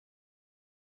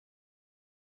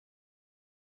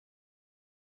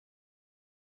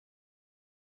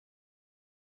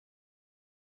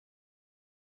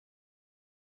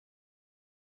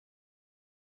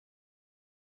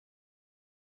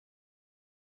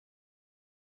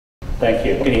Thank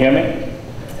you. Can you hear me?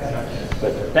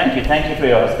 Good. Thank you. Thank you for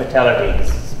your hospitality.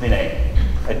 This has been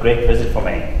a great visit for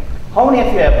me. How many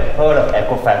of you have heard of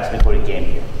Equifax before you came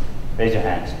here? Raise your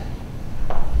hands.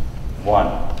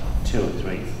 1, 2,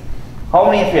 3. How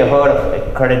many of you have heard of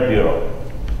a credit bureau?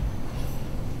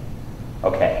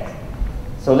 Okay.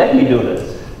 So let me do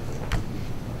this.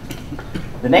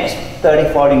 The next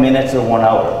 30, 40 minutes or 1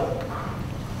 hour,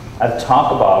 I'll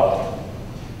talk about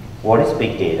what is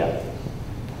big data,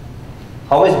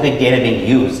 how is big data being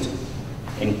used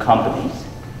in companies,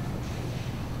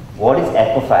 what is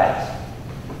Equifax,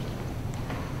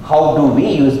 how do we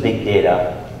use big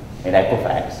data in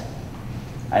Equifax,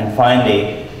 and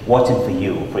finally, what's in for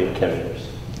you, for your careers.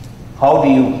 How do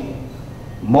you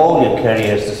mold your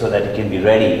careers so that you can be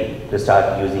ready to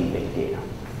start using big data?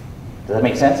 Does that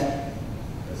make sense?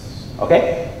 Yes.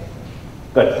 Okay?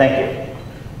 Good, thank you.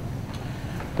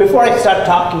 Before I start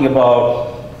talking about,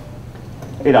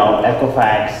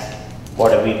 Equifax,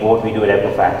 what we do at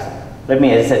Equifax, let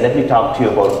me talk to you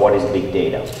about what is big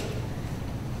data.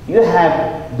 You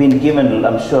have been given,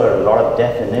 I'm sure, a lot of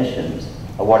definitions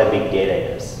of what a big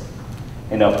data is.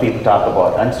 People talk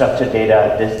about unstructured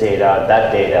data, this data,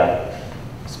 that data,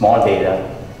 small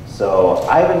data. So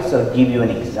I will sort of give you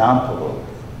an example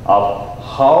of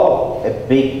how a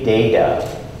big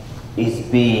data is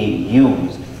being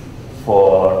used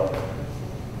for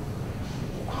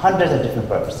hundreds of different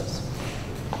purposes.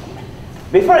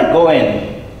 Before I go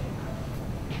in,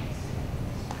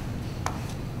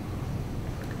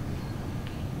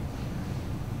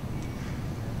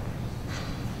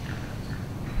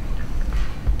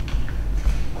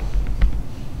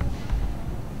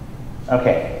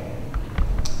 okay,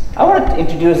 I want to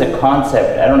introduce a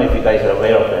concept. I don't know if you guys are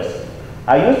aware of this.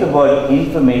 I use the word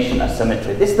information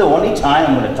asymmetry. This is the only time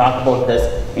I'm going to talk about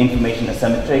this information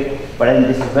asymmetry, but I think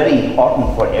this is very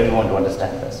important for everyone to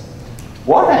understand this.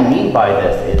 What I mean by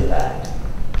this is that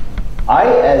I,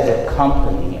 as a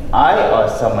company, I or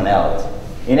someone else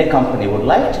in a company would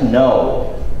like to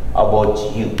know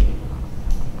about you,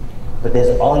 but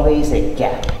there's always a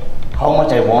gap. How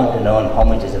much I want to know and how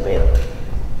much is available.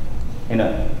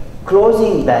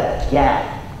 Closing that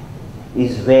gap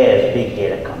is where big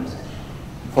data comes in.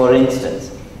 For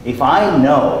instance, if I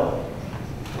know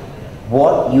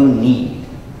what you need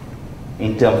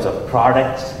in terms of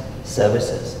products,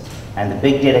 services, and the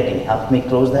big data can help me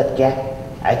close that gap,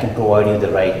 I can provide you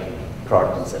the right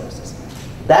product and services.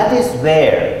 That is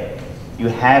where you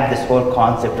have this whole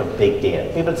concept of big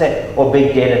data. People say, oh,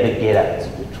 big data, big data. So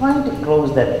we're trying to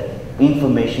close that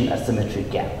information asymmetry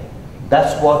gap.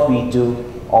 That's what we do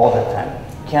all the time.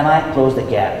 Can I close the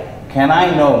gap? Can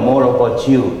I know more about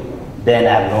you than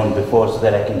I've known before so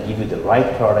that I can give you the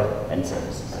right product and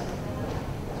services?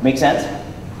 Make sense?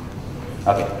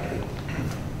 Okay.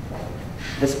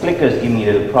 This clicker is giving me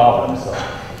a little problem, so.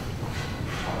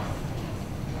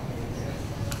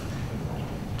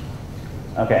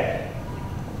 Okay.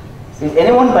 Is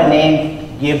anyone by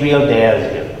name Gabriel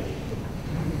Diaz here?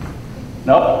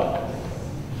 No?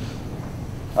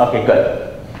 Okay, good.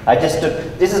 I just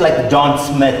took, this is like the John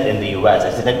Smith in the US.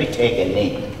 I said, let me take a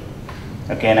name.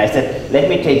 Okay, and I said, let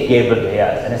me take Gabriel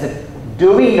Diaz. And I said,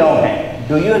 do we know him?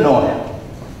 Do you know him?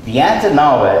 The answer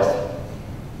now is,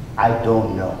 I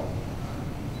don't know.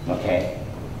 Okay?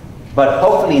 But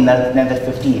hopefully in another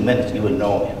 15 minutes, you will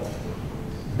know him.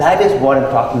 That is what I'm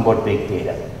talking about big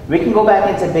data. We can go back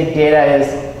and say big data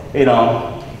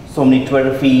is, so many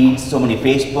Twitter feeds, so many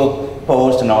Facebook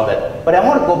posts and all that. But I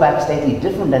want to go back slightly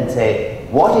different and say,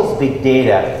 what is big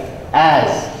data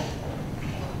as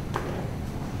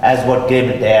what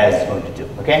Gabriel Diaz is going to do,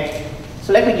 okay?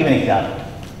 So let me give you an example.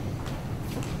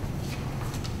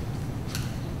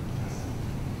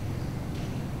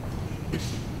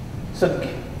 So,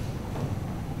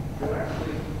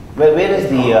 where is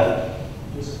the,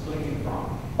 just clicking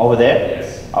from. Over there?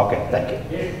 Yes. Okay, thank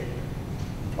you. Here.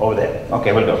 Over there,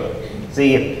 okay, we'll go.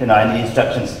 See if, I need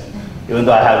instructions. Even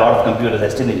though I have a lot of computers, I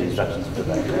still need instructions to do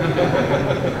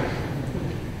that.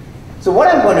 So what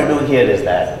I'm going to do here is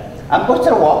that I'm going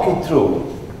to walk you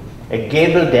through a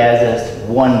Gabriel Diaz's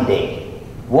one day.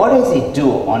 What does he do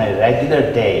on a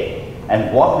regular day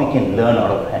and what we can learn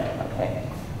out of him, okay?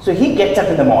 So he gets up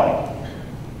in the morning.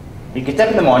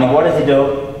 What does he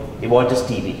do? He watches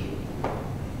TV,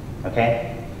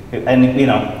 okay? And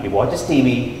he watches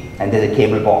TV and there's a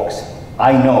cable box.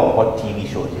 I know what TV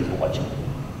shows he's watching.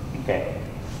 Okay.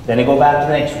 Then I go back to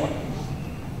the next one.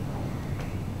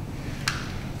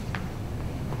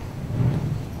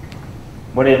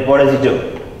 What does he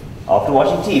do? After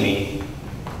watching TV,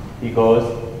 he goes,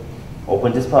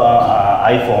 opens his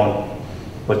iPhone,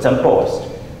 puts some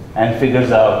post, and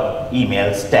figures out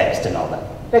emails, text, and all that.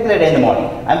 Regular day in the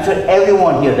morning. I'm sure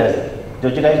everyone here does it.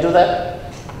 Don't you guys do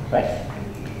that? Right?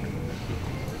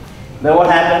 Then what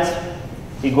happens?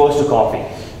 He goes to coffee,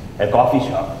 a coffee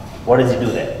shop. What does he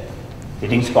do there? He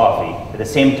drinks coffee. At the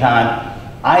same time,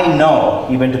 I know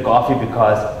he went to coffee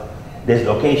because there's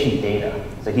location data.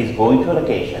 So he's going to a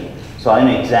location, so I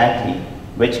know exactly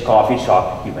which coffee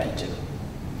shop he went to.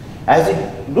 As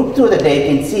you look through the day,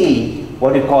 you can see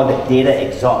what we call the data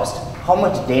exhaust. How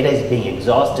much data is being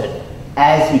exhausted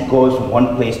as he goes from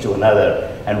one place to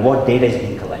another, and what data is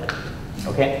being collected.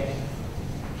 Okay?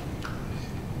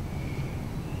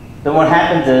 Then what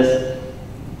happens is,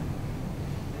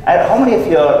 how many of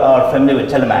you are familiar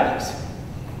with telematics?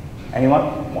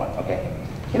 Anyone? One, okay.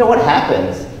 You know what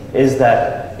happens is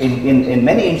that in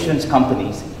many insurance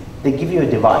companies, they give you a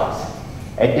device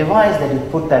that you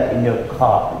put that in your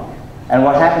car. And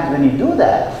what happens when you do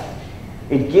that,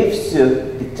 it gives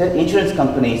you, the insurance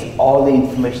companies, all the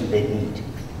information they need.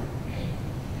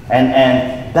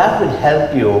 And that will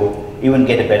help you even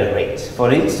get a better rate.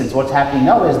 For instance, what's happening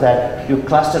now is that you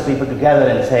cluster people together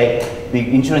and say, the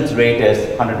insurance rate is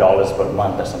 $100 per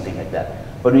month or something like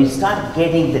that. But when you start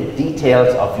getting the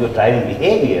details of your driving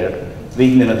behavior, the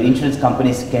insurance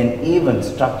companies can even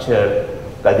structure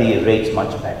the rates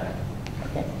much better.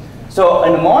 Okay? So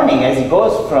in the morning, as he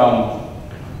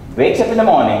wakes up in the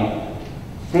morning,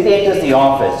 till he enters the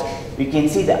office, you can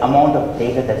see the amount of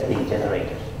data that's being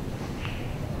generated.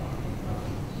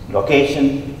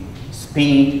 Location,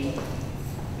 speed,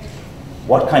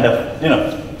 what kind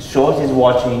of shows he's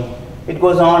watching. It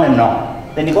goes on and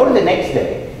on. Then you go to the next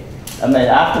day, in the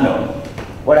afternoon.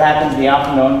 What happens in the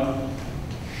afternoon?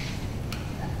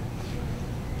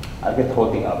 I'll get the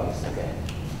whole thing up. Okay.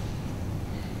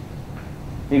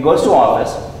 He goes to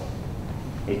office.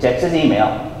 He checks his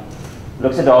email,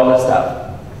 looks at all the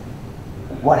stuff.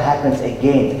 What happens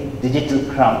again? Digital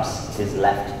crumbs is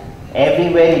left.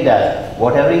 Everywhere he does,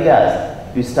 whatever he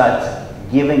does, you start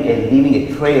leaving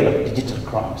a trail of digital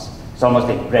crumbs. It's almost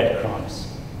like breadcrumbs.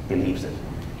 He leaves it.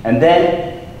 And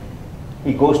then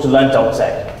he goes to lunch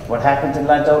outside. What happens in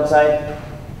lunch outside?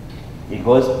 He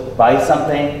goes, buys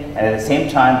something, and at the same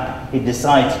time, he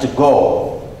decides to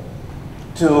go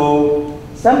to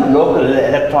some local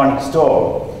electronic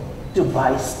store to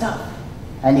buy stuff.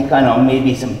 And he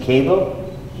maybe some cable,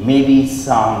 maybe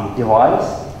some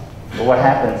device. But what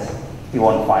happens? He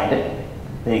won't find it.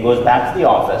 Then he goes back to the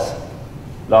office,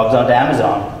 logs on to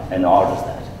Amazon, and orders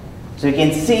that. So you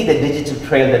can see the digital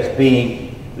trail that's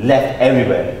being left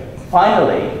everywhere.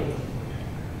 Finally,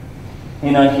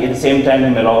 at the same time, he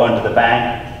may log on to the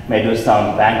bank, may do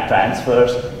some bank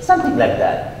transfers, something like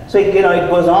that. So it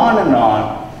goes on and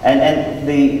on. And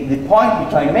the point we're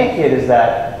trying to make here is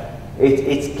that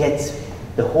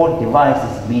the whole device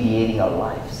is mediating our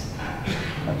lives.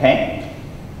 Okay?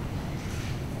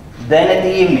 Then at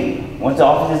the evening, once the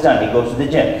office is done, he goes to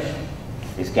the gym.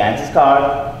 He scans his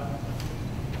card.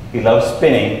 He loves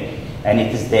spinning, and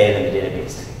it is there in the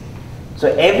database. So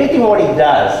everything what he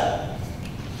does,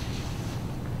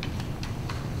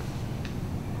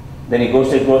 then he goes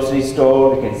to a grocery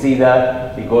store, you can see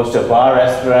that. He goes to a bar,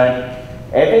 restaurant.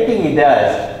 Everything he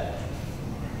does,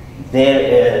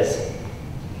 there is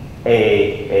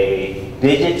a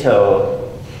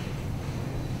digital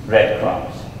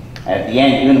breadcrumbs. At the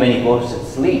end, even when he goes to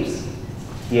sleeps,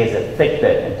 he has a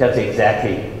Fitbit and tells you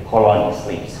exactly how long he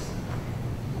sleeps.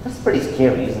 That's pretty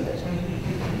scary, isn't it?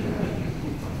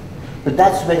 But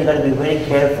that's where you got to be very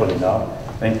careful,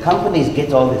 When companies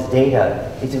get all this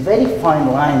data, it's a very fine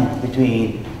line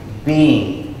between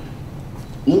being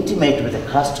intimate with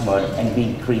a customer and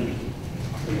being creepy.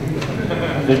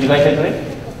 Don't you guys agree?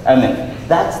 I mean,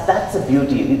 that's the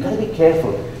beauty. You've got to be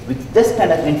careful. With this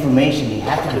kind of information, you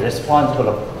have to be responsible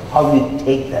of how you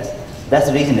take this. That's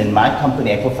the reason in my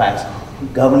company, Equifax,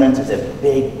 governance is a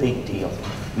big, big deal.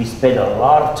 We spend a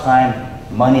lot of time,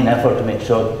 money, and effort to make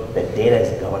sure that data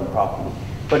is governed properly.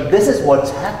 But this is what's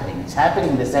happening. It's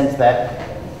happening in the sense that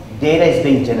data is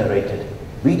being generated.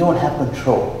 We don't have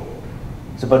control.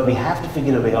 But we have to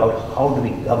figure a way out, how do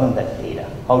we govern that data?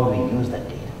 How do we use that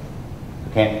data?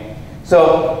 Okay?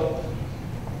 So,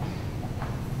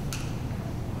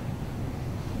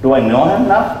 do I know him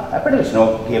now? I pretty much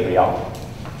know Gabriel,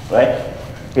 right?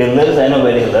 He lives, I know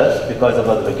where he lives because of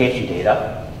the location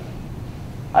data.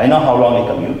 I know how long he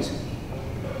commutes,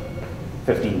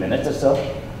 15 minutes or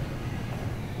so.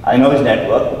 I know his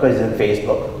network because he's on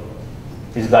Facebook.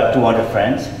 He's got 200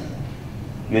 friends.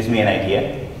 Gives me an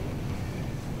idea.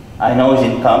 I know his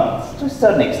income to a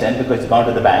certain extent because he's gone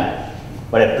to the bank,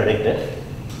 but I predict it.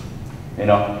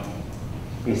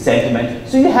 His sentiment.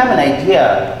 So you have an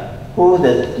idea who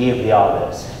gave the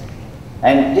orders.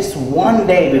 And just one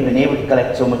day we've been able to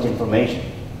collect so much information.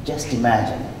 Just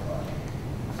imagine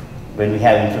when we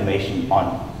have information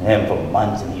on him for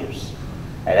months and years.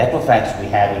 At Equifax we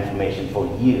have information for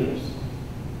years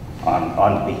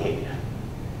on behavior.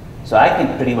 So I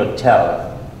can pretty well tell,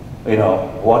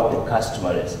 what the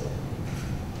customer is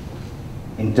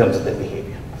in terms of the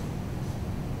behavior.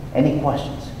 Any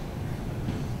questions?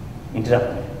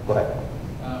 Interrupt me. Go ahead.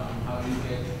 How do you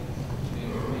get the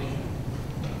information?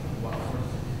 What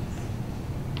sources?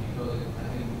 Because I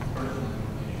think it's personal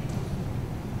information.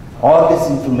 All this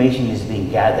information is being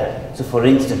gathered. So for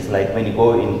instance, like when you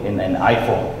go in an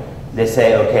iPhone, they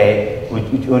say, okay,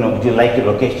 would you like your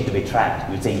location to be tracked?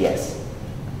 You say yes.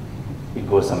 It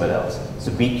goes somewhere else.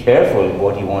 So be careful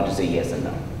what you want to say yes and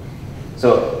no.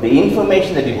 So the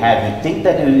information that you have, you think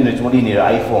that it's only in your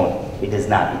iPhone, it is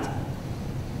not.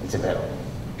 It's available.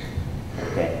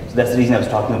 Okay, so that's the reason I was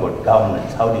talking about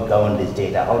governance. How do you govern this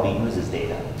data? How do you use this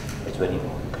data? It's very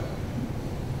important.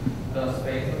 Does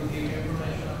Facebook give you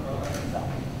information about that? No,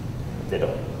 they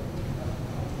don't.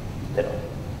 They don't.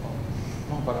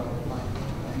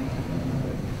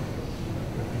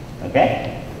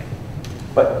 Okay?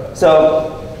 But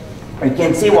so you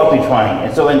can see what we're trying.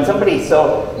 And so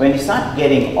when you start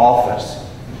getting offers,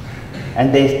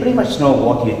 and they pretty much know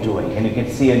what you're doing, and you can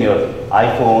see on your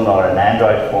iPhone or an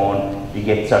Android phone,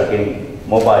 you start getting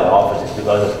mobile offers just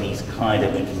because of these kind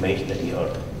of information that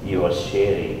you are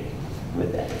sharing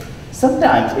with them.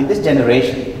 Sometimes in this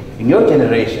generation, in your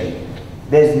generation,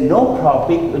 there's no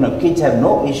problem. Kids have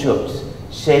no issues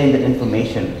sharing that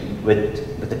information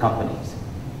with the companies.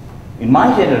 In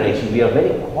my generation, we are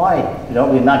very quiet.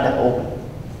 We're not that open.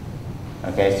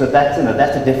 Okay, so that's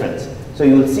the difference. So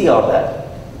you will see all that.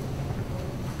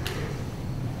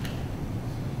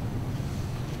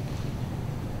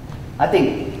 I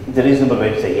think it's a reasonable way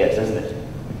to say yes, isn't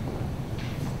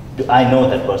it? I know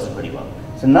that person pretty well.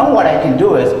 So now what I can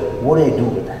do is, what do I do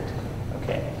with that?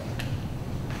 Okay.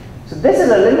 So this is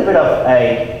a little bit of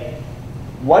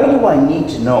why do I need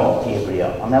to know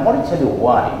Gabriel? I want to tell you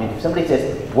why. If somebody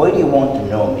says, why do you want to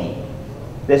know me?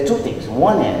 There's two things.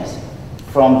 One is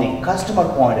from the customer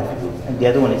point of view, and the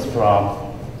other one is from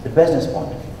the business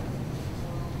point of view.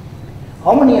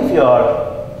 How many of you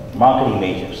are marketing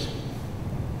majors?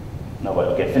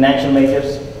 Nobody. Okay, financial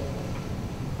majors?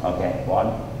 Okay, one.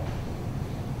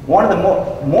 One of the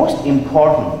most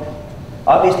important,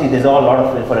 obviously there's a lot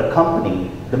of, for a company,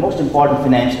 the most important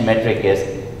financial metric is,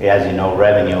 as you know,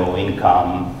 revenue,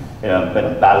 income,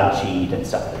 balance sheet and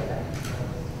stuff like that.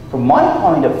 From my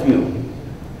point of view,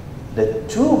 the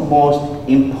two most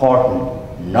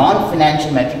important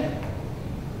non-financial metric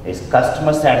is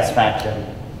customer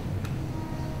satisfaction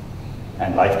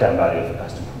and lifetime value of a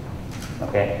customer.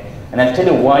 Okay? And I'll tell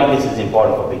you why this is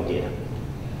important for big data.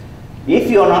 If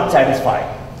you're not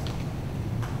satisfied,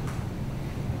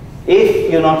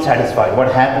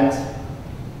 what happens?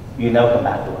 You never come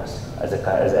back to us as a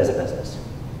business.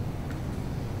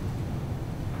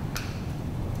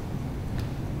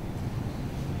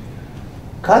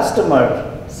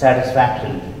 Customer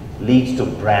satisfaction leads to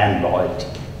brand loyalty.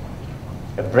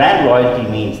 A brand loyalty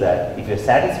means that if you're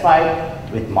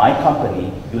satisfied with my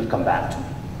company, you'll come back to me.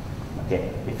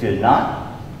 Okay? If you're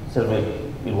not, so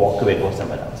we'll walk away, go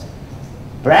somewhere else.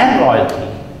 Brand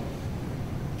loyalty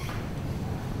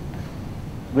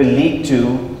will lead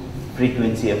to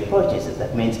frequency of purchases.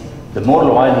 That means the more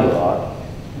loyal you are,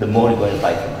 the more you're going to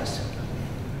buy from us.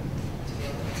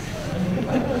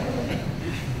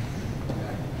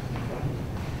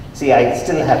 See, I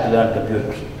still have to learn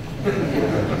computers.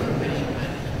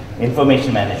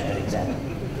 Information management exam.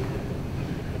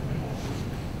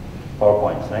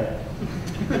 PowerPoints, right?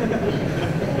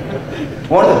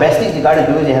 One of the best things you got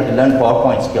to do is you have to learn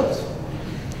PowerPoint skills.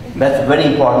 That's very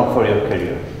important for your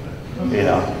career.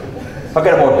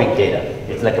 Forget about big data.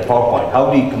 It's like a PowerPoint.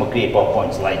 How do you create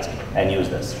PowerPoint slides and use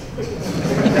this?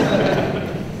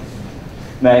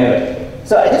 Now, anyway,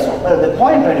 so the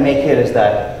point I'm trying to make here is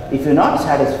that if you're not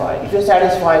satisfied, if you're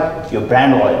satisfied, your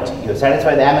brand loyalty, you're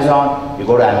satisfied with Amazon, you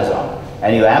go to Amazon.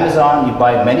 And your Amazon, you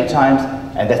buy many times,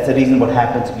 and that's the reason what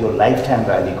happens, your lifetime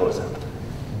value goes up.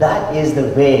 That is the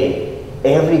way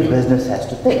every business has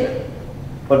to think.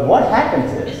 But what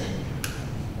happens is,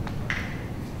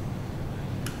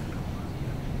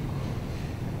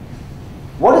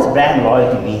 what does brand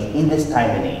loyalty mean in this time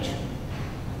and age?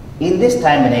 In this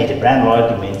time and age, brand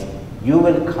loyalty means you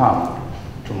will come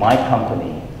to my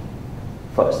company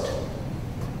first.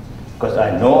 Because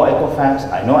I know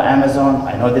Equifax, I know Amazon,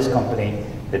 I know this company,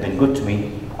 they've been good to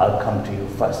me, I'll come to you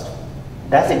first.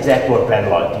 That's exactly what brand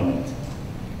loyalty means.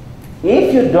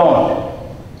 If you don't,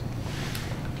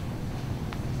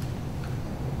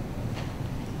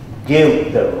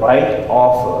 give the right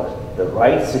offer, the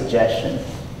right suggestion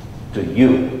to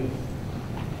you.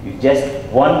 You're just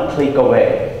one click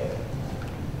away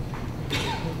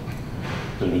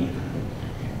to leave.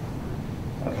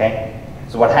 Okay?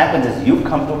 So what happens is you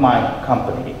come to my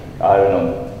company, I don't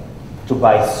know, to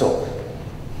buy soap.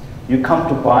 You come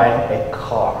to buy a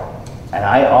car, and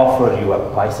I offer you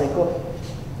a bicycle.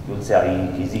 You'll say,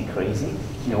 is he crazy?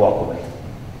 You walk away.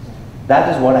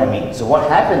 That is what I mean. So what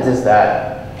happens is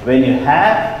that when you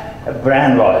have a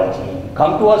brand loyalty,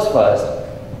 come to us first,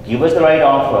 give us the right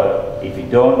offer. If you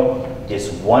don't,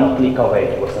 just one click away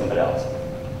to go somewhere else.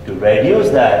 To reduce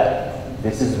that,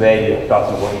 this is where you're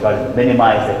talking about what you call it,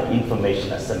 minimize the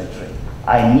information asymmetry.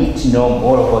 I need to know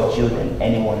more about you than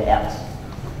anyone else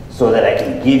so that I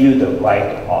can give you the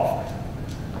right offer.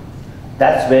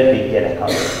 That's where big data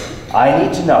comes in. I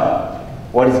need to know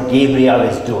what is Gabriel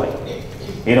is doing.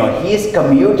 You know, he is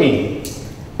commuting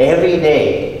every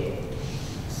day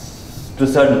to a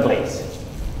certain place.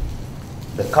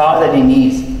 The car that he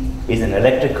needs is an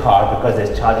electric car because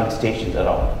there's charging stations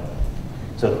around.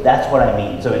 So that's what I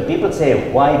mean. So when people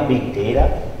say, why big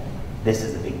data? This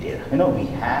is the big data. You know, we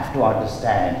have to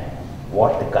understand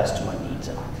what the customer needs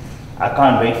are. I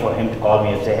can't wait for him to call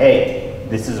me and say, hey,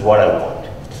 this is what I want.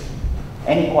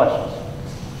 Any questions?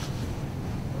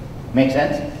 Make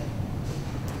sense?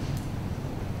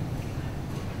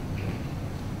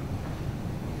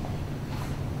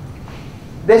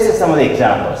 This is some of the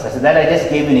examples. I said that I just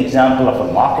gave you an example of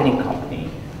a marketing company.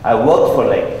 I worked for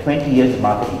like 20 years in a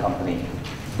marketing company.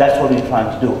 That's what we're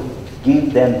trying to do.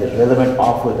 Give them the relevant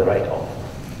offer, the right offer.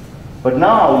 But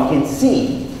now you can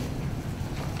see,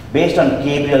 based on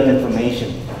Gabriel's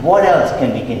information, what else we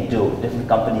can do, different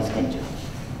companies can do.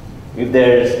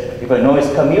 If I know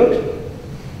his commute,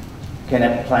 can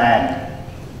I plan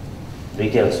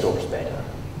retail stores better?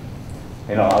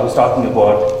 You know, I was talking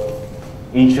about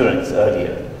insurance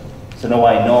earlier. So now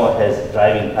I know his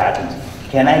driving patterns.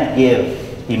 Can I give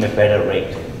him a better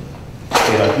rate?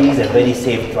 You know, he's a very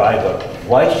safe driver.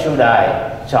 Why should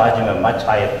I charge him a much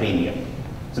higher premium?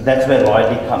 So that's where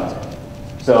loyalty comes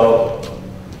in. So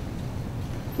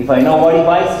if I know what he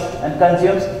buys and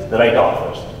consumes, the right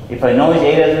offers. If I know his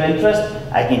areas of interest,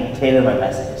 I can tailor my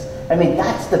messages. I mean,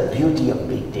 that's the beauty of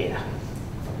big data.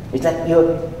 It's like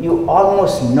you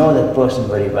almost know that person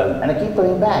very well. And I keep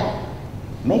coming back.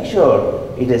 Make sure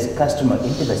it is customer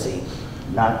intimacy,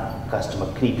 not customer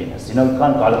creepiness. You know, you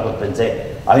can't call up and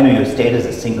say, I know your status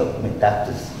is single. I mean, that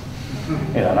is,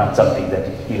 you know, not something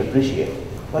that you appreciate.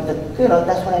 But you know,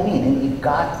 that's what I mean. And you've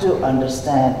got to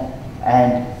understand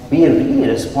and be really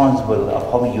responsible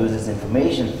of how we use this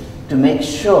information to make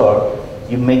sure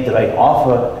you make the right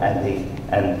offer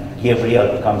and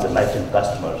Gabriel becomes a lifetime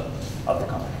customer of the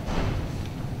company.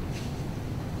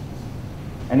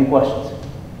 Any questions?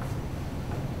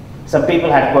 Some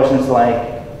people had questions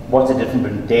like, what's the difference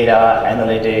between data,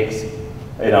 analytics,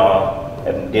 you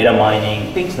know, data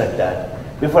mining, things like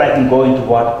that. Before I can go into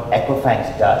what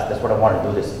Equifax does, that's what I want to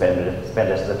do, this spend the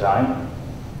rest of the time,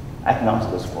 I can answer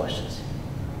those questions.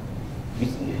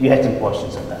 You had some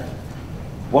questions on that.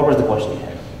 What was the question you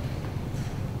had?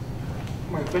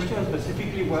 My question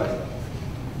specifically was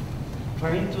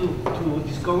trying to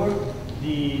discover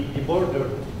the border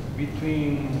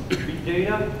between big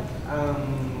data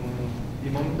and the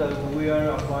moment that we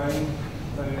are applying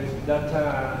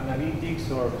data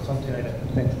analytics or something like that.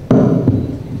 Thanks.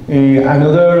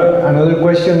 Another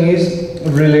question is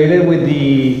related with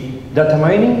the data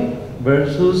mining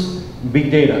versus big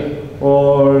data.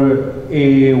 Or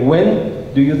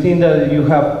when do you think that you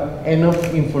have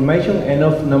enough information,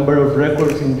 enough number of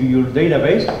records in your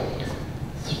database,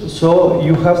 so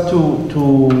you have to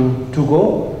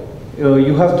go,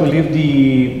 you have to leave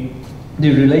the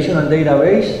relational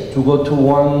database to go to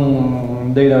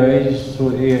one database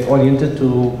oriented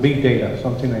to big data,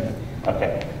 something like that.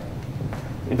 Okay.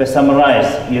 If I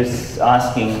summarize, you're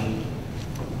asking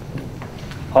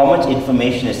how much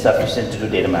information is sufficient to do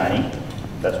data mining.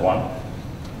 That's one.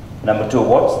 Number two,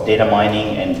 what's data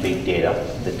mining and big data,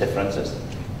 the differences.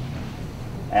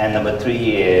 And number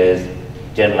three is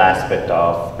general aspect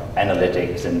of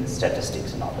analytics and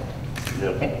statistics and all that. Is it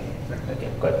okay? Okay,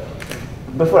 good.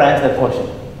 Before I answer that question,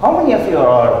 how many of you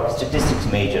are statistics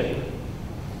major here?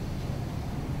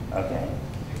 Okay.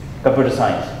 Computer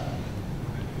science.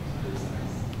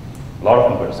 A lot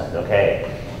of computer science,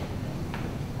 okay.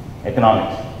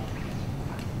 Economics.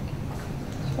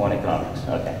 One economics,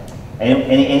 okay.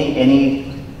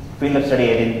 Any field of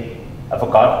study I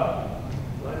forgot?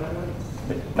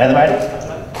 Mathematics?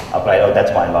 Applied, oh,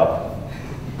 that's my love.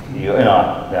 You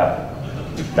know, yeah.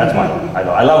 That's mine,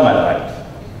 I love mathematics.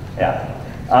 Yeah.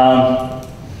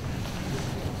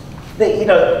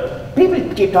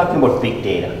 People keep talking about big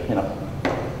data.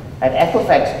 At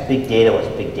Equifax, big data was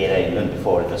big data even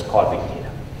before it was called big data.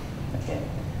 Okay.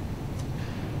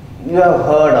 You have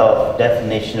heard of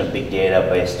definition of big data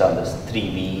based on those 3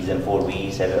 V's and 4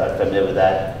 V's. Are you familiar with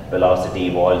that? Velocity,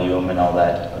 volume, and all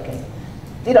that. Okay.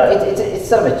 It's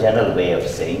sort of a general way of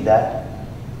saying that.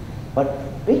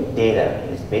 But big data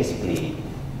is basically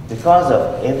because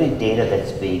of every data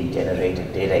that's being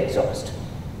generated, data exhaust,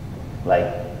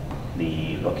 like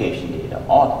the location data.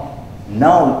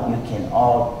 Now you can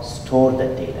all store the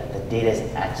data. The data is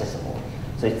accessible.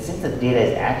 So since the data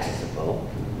is accessible,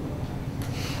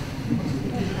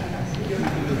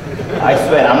 I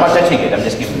swear, I'm not touching it, I'm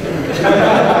just giving it.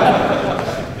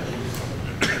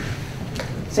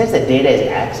 Since the data is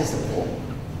accessible,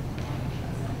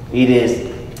 it is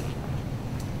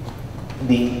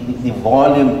the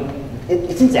volume,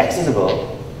 since accessible,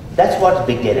 that's what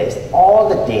big data is. All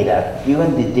the data,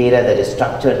 even the data that is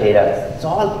structured data, it's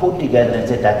all put together and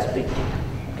say that's big data.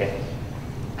 Okay?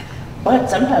 But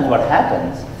sometimes what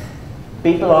happens,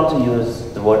 people also use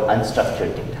the word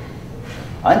unstructured data.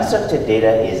 Unstructured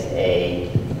data is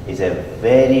a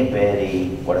very, very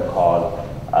what I call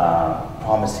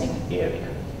promising area.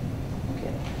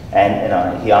 Okay?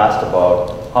 And he asked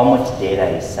about how much data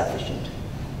is sufficient.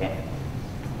 Okay?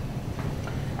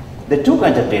 There are 2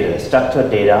 kinds of data,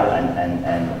 structured data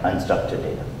and unstructured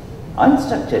data.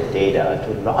 Unstructured data,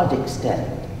 to a large extent,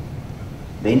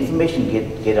 the information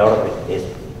get out of it is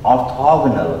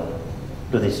orthogonal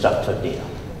to the structured data.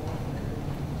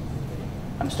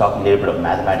 I'm talking a little bit of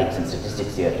mathematics and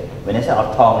statistics here. When I say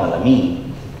orthogonal, I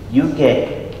mean you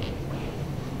get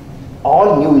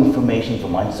all new information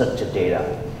from unstructured data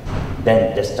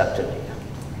than the structured data.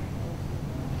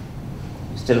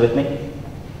 You still with me?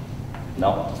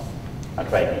 No? Not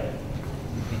right.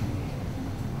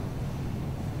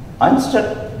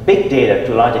 Big data,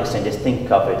 to a large extent, just think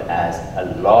of it as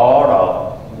a lot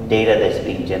of data that's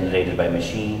being generated by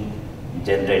machine,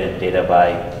 generated data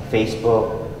by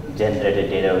Facebook, generated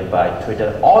data by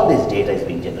Twitter. All this data is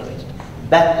being generated.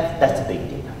 That's a big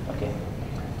data. Okay.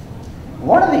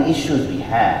 One of the issues we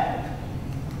have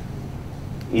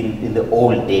in the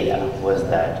old data was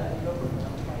that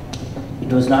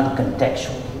it was not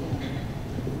contextual.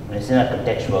 When it's not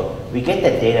contextual, we get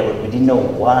that data, but we didn't know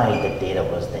why the data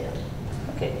was there.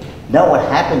 Okay. Now what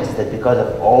happens is that because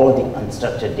of all the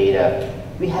unstructured data,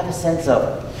 we have a sense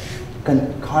of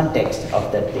context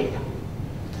of that data.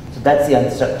 So that's the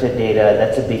unstructured data,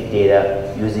 that's the big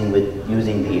data using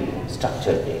the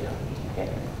structured data. Okay.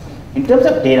 In terms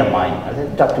of data mining,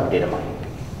 let's talk to data mining.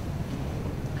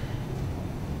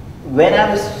 When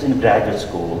I was in graduate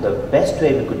school, the best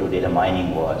way we could do data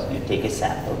mining was you take a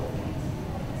sample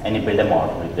and you build a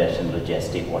model, regression,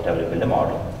 logistic, whatever, you build a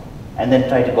model, and then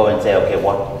try to go and say, okay,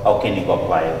 how can you go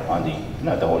apply it on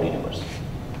the whole universe?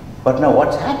 But now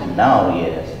what's happened now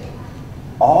is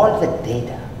all the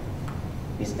data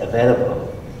is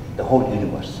available, the whole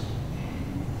universe.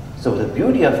 So the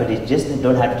beauty of it is just you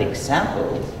don't have to take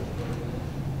samples,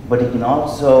 but you can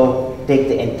also take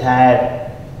the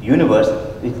entire universe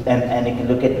and you can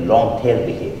look at long tail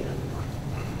behavior.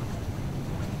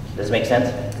 Does it make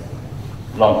sense?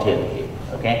 Long tail behavior,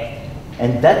 okay?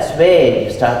 And that's where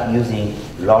you start using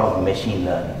a lot of machine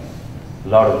learning, a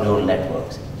lot of neural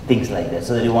networks, things like that,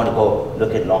 so that you want to go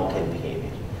look at long tail behavior.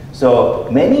 So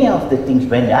many of the things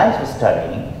when I was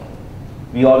studying,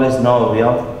 we always know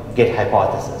get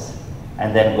hypothesis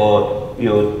and then go,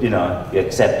 you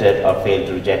accept it or fail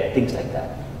to reject, things like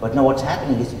that. But now what's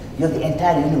happening is you have the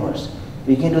entire universe.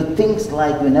 You can do things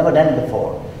like we've never done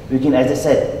before. You can, as I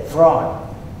said, fraud.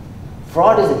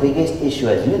 Fraud is the biggest issue,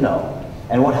 as you know.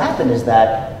 And what happened is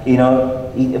that,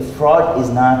 fraud is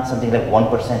not something like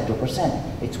 1%,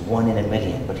 2%. It's 1 in a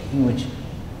million, but huge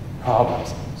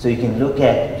problems. So you can look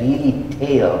at really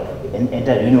tail, in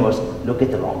entire universe, look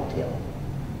at the long tail.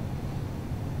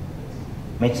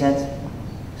 Make sense?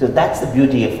 So that's the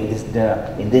beauty of this,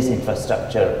 in this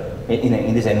infrastructure,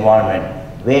 in this environment,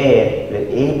 where we're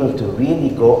able to really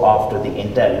go after the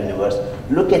entire universe,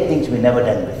 look at things we've never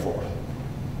done before.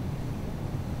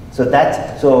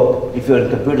 So if you're in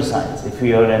computer science, if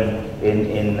you're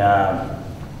in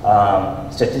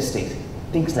statistics,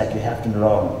 things like you have to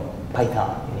learn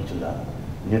Python, you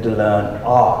need to learn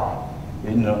R.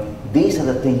 These are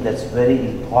the things that's very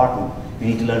important. You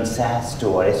need to learn SAS too,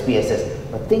 or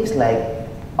SPSS. But things like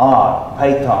R,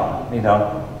 Python,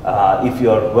 if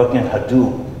you're working on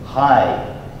Hadoop, Hive,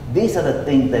 these are the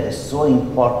things that is so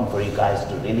important for you guys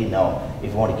to really know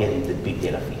if you want to get into the big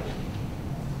data field.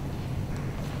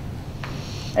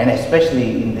 And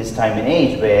especially in this time and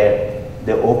age where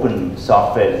the open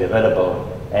software is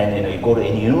available, and you go to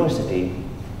any university,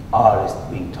 R is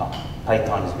being taught,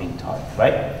 Python is being taught,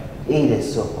 right? It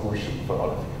is so crucial for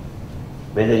all of you.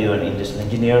 Whether you're an industrial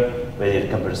engineer, whether you're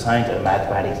computer science or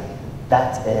mathematics,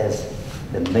 that is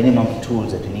the minimum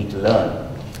tools that you need to learn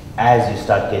as you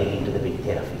start getting into the big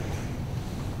data field.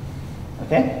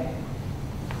 Okay?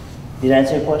 Did I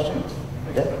answer your question?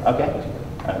 Okay? Okay.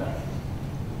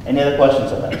 Any other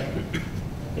questions on that?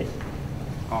 Yes.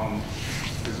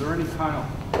 Is there any kind of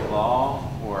law,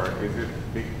 or is it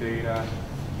big data?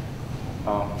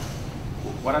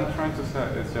 What I'm trying to say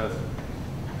is just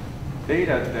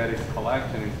data that is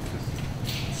collected is just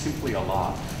simply a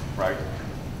lot, right?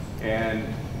 And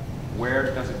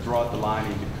where does it draw the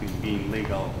line in between being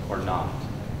legal or not?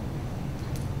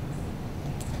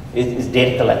 Is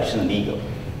data collection legal?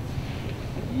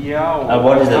 Yeah.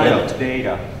 What is the kind limit? of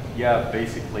data? Yeah,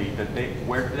 basically,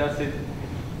 where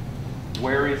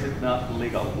is it not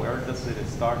legal? Where does it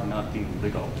start not being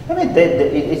legal? I mean,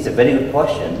 it's a very good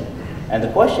question. And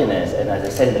the question is, and as I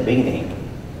said in the beginning,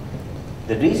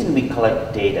 the reason we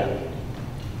collect data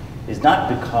is not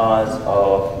because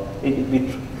of,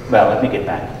 well, let me get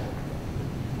back.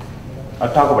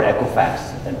 I'll talk about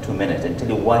Equifax in 2 minutes and tell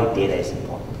you why data is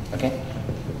important, okay?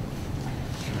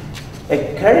 A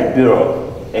credit bureau,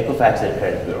 Equifax is a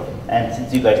credit bureau, and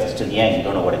since you guys are still young, you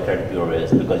don't know what a credit bureau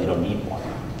is because you don't need one.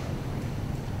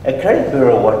 A credit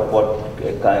bureau, what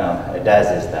it kind of does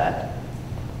is that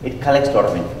it collects a lot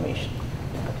of information,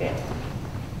 okay?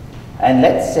 And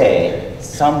let's say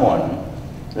someone,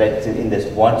 let's say in this,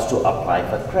 wants to apply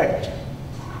for credit,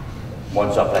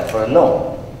 wants to apply for a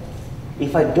loan.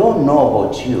 If I don't know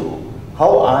about you,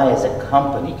 how I as a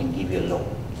company can give you a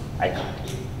loan? I can't.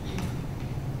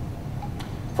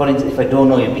 For instance, if I don't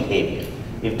know your behavior,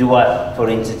 for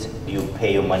instance, do you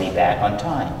pay your money back on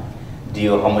time?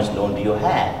 How much loan do you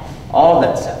have? All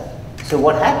that stuff. So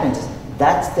what happens is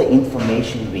that's the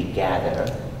information we gather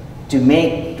to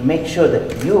make sure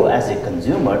that you as a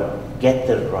consumer get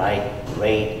the right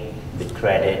rate, the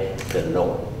credit, the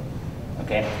loan.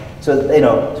 Okay? So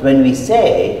when we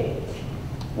say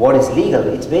what is legal,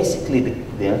 it's basically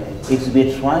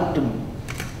we're trying to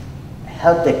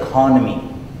help the economy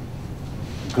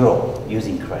grow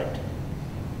using credit.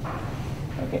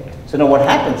 Okay. So now what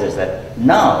happens is that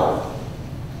now,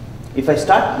 if I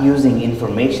start using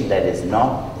information that is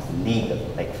not legal,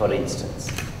 like for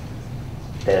instance,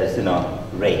 there's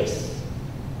race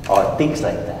or things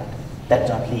like that, that's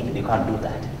not legal. You can't do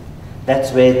that.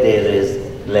 That's where there is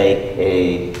like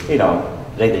a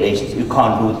regulations. You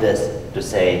can't do this to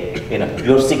say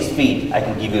you're 6 feet, I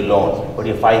can give you a loan, but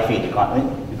you're 5 feet, you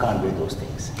can't do those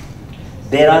things.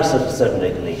 There are certain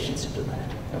regulations to do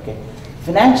that. Okay.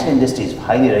 Financial industry is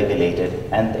highly regulated,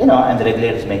 and and the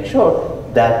regulators make sure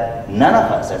that none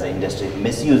of us as an industry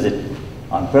misuse it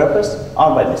on purpose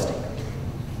or by mistake.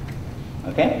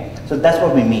 Okay? So that's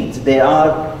what we mean. So there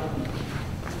are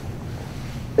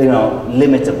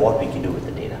limits of what we can do with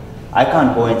the data. I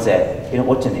can't go and say,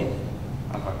 what's your name?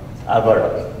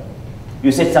 Alberto.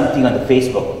 You said something on the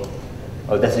Facebook.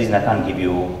 Oh, that's the reason I can't give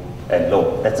you a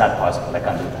loan. That's not possible. I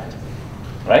can't do that.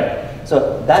 Right?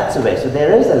 So that's the way. So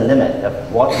there is a limit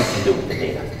of what we can do with the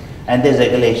data. And there's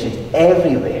regulations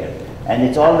everywhere. And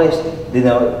it's always,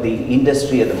 the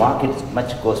industry or the market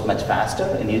goes much faster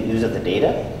in the use of the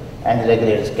data, and the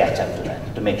regulators catch up to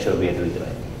that to make sure we are doing the right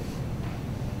thing.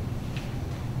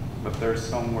 But there's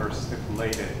somewhere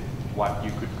stipulated what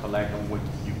you could collect and what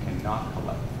you cannot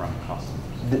collect from customers.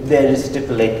 There is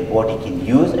stipulated what you can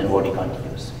use and what you can't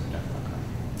use.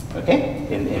 Okay?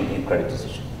 In credit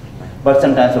decision. But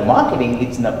sometimes for marketing,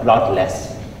 it's a lot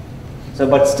less. So,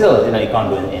 but still, you can't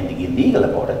do anything illegal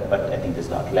about it, but I think there's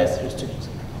a lot less restrictions.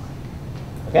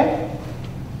 Okay?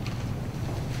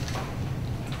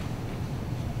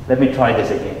 Let me try this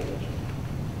again.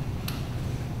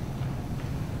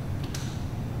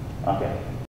 Okay.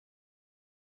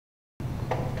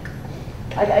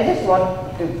 I just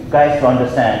want you guys to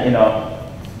understand,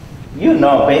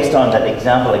 based on that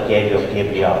example I gave you of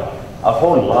KBR, our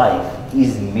whole life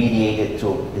is mediated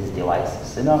through these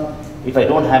devices. If I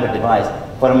don't have a device,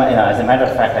 as a matter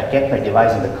of fact, I kept my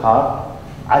device in the car,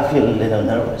 I feel a little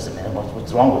nervous.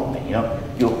 What's wrong with me?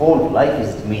 Your whole life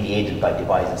is mediated by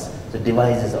devices. So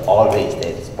devices are always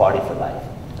there. It's part of your life.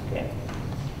 Okay.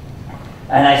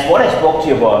 And what I spoke to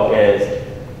you about is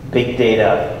big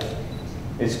data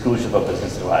is crucial for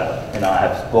business survival. I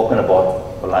have spoken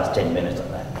about for the last 10 minutes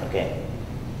on that. Okay.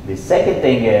 The second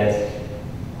thing is,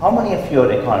 how many of you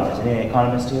are economists? Any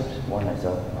economists here? One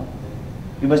myself. No?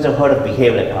 You must have heard of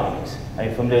behavioral economics. Are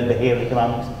you familiar with behavioral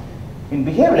economics? In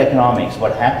behavioral economics,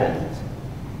 what happens,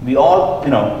 we all,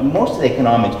 most of the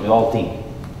economics, we all think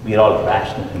We are all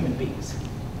rational human beings.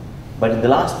 But in the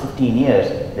last 15 years,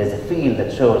 there's a field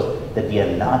that shows that we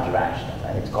are not rational,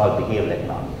 and it's called behavioral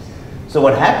economics. So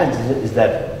what happens is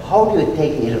that how do you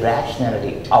take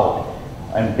irrationality out?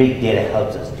 And big data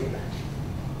helps us do that.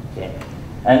 Okay?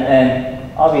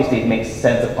 And obviously it makes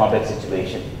sense of complex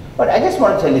situation. But I just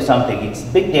want to tell you something.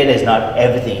 Big data is not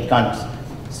everything. It can't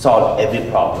solve every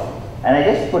problem. And I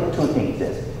just put two things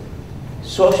there.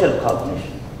 Social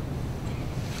cognition.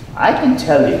 I can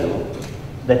tell you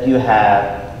that you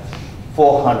have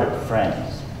 400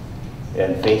 friends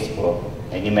on Facebook,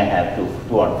 and you may have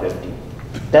 250.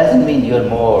 Doesn't mean you're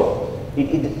more,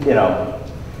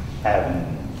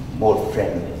 more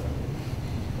friendly.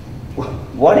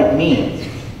 What it means,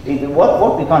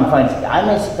 what we can't find is, I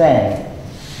may spend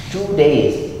 2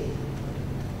 days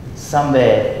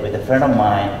somewhere with a friend of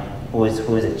mine who is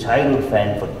a childhood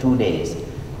friend for 2 days.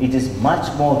 It is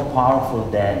much more powerful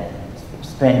than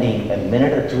spending a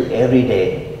minute or two every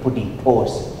day putting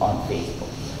posts on Facebook.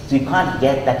 So you can't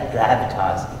get that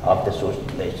gravitas of the social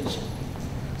relationship.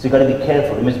 So you got to be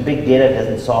careful. It means big data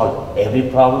doesn't solve every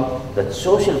problem, but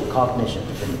social cognition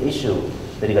is an issue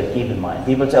that you got to keep in mind.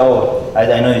 People say, oh, I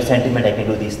know your sentiment, I can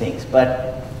do these things,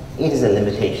 but it is a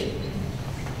limitation.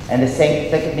 And the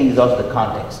second thing is also the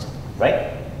context,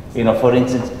 right? For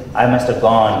instance, I must have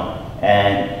gone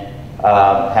and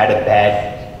had a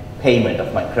bad payment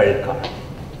of my credit card.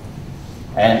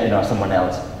 And someone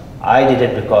else. I did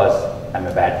it because I'm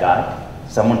a bad guy.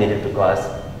 Someone did it because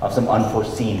of some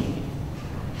unforeseen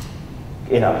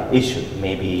issue.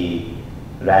 Maybe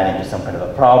ran into some kind of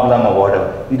a problem or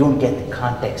whatever. You don't get the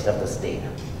context of this data.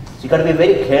 So you got to be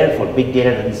very careful. Big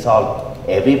data doesn't solve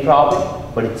every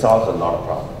problem, but it solves a lot of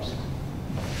problems.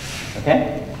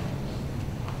 Okay?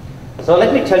 So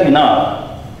let me tell you now.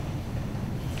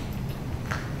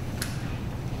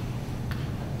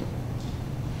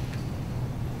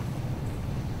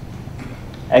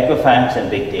 Equifax and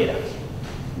big data.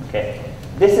 Okay,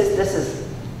 this is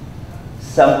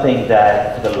something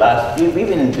that for the last we've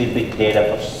been in big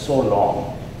data for so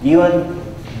long. Even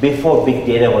before big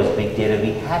data was big data,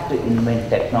 we had to invent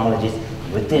technologies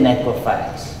within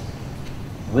Equifax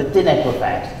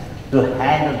to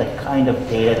handle the kind of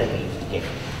data that we used to get.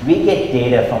 We get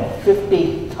data from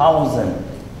 50,000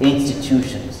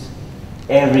 institutions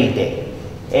every day,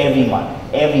 every month,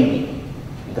 every week.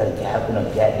 You got to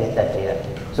get that data.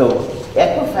 So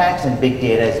Equifax and big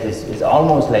data is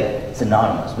almost like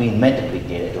synonymous. We invented big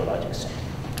data to a large extent.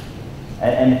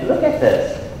 And if you look at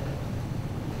this,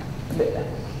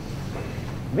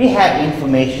 we have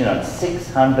information on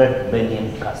 600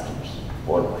 million customers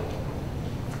worldwide.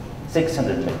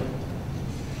 600 million.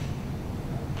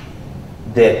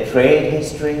 Their trade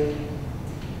history.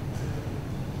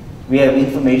 We have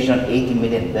information on 80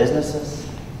 million businesses.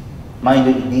 Mind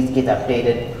you, these get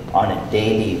updated on a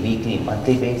daily, weekly,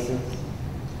 monthly basis.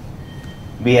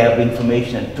 We have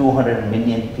information on 200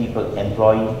 million people,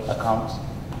 employee accounts.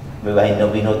 We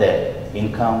know their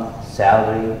income,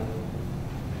 salary.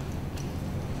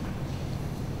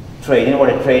 Trade, you know what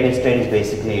a trade is? Trade is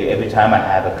basically every time I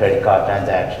have a credit card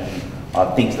transaction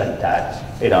or things like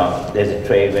that, there's a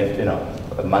trade when,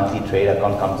 a monthly trade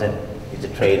account comes in, it's a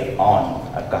trade on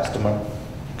a customer.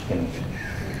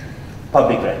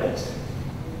 Public records.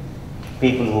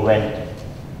 People who went,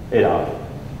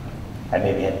 and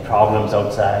maybe had problems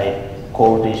outside,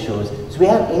 court issues. So we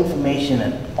have information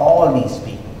on all these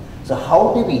people. So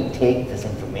how do we take this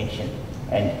information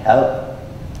and help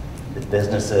the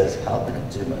businesses, help the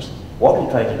consumers? What we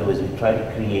try to do is we try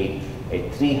to create a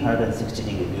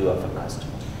 360-degree view of a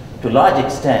customer. To a large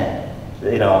extent,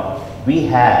 we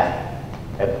have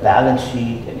a balance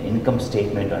sheet, an income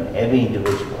statement on every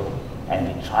individual, and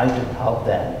we try to help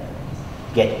them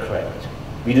get credit.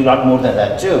 We do a lot more than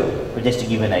that too, but just to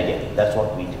give you an idea, that's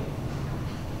what we do.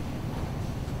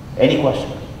 Any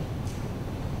question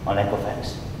on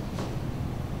Equifax?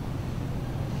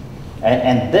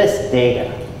 And this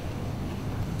data,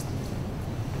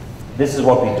 this is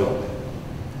what we do.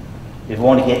 If you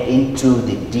want to get into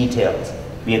the details,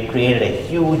 we have created a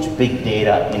huge big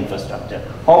data infrastructure.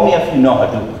 How many of you know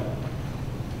Hadoop?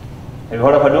 Have you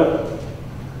heard of Hadoop?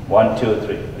 1, 2,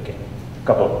 3, okay,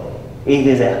 couple. It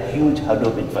is a huge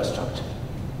Hadoop infrastructure.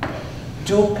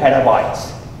 2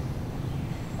 petabytes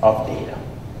of data.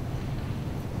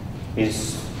 It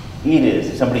is,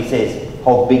 if somebody says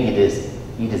how big it is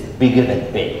bigger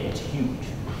than big, it's huge.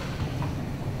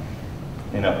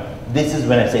 This is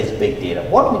when I say it's big data.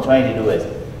 What we're trying to do is,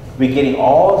 we're getting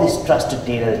all this trusted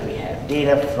data that we have,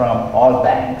 data from all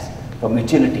banks, from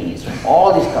utilities, from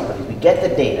all these companies. We get the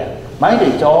data. Mind you,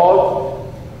 it's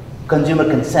all consumer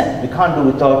consent. We can't do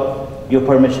without your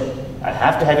permission. I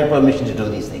have to have your permission to do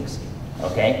these things.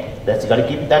 Okay? You got to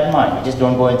keep that in mind. You just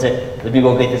don't go and say, let me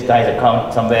go get this guy's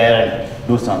account somewhere and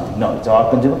do something. No, it's all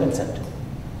consumer consent.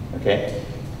 Okay?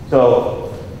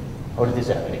 So, how did this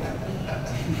happen?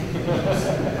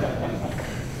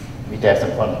 We have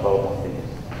some fun PowerPoint things.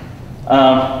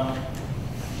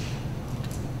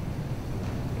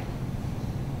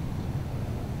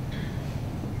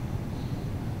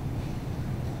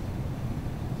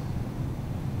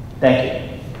 Thank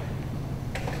you.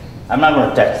 I'm not going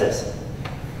to touch this.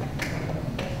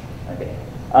 Okay.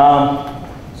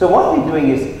 So what we're doing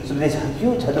is, so there's a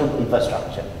huge Hadoop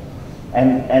infrastructure.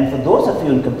 And for those of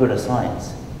you in computer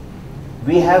science,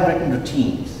 we have written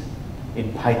routines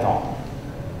in Python,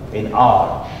 in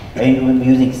R, and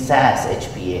using SAS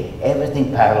HPA,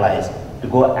 everything parallelized to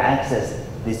go access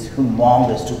this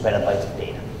humongous 2 petabytes of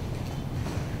data.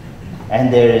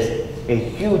 And there is a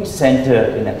huge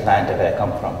center in Atlanta where I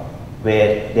come from,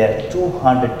 where there are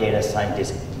 200 data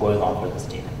scientists going on with this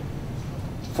data,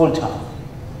 full time.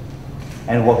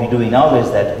 And what we're doing now is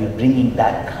that we're bringing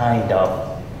that kind of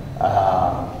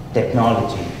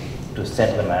technology to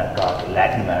Central America, to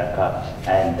Latin America,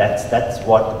 and that's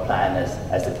what the plan is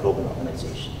as a global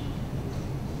organization.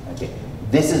 Okay.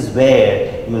 This is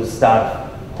where you'll start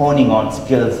honing on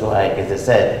skills like, as I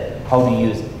said, how to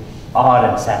use R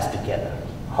and SAS together,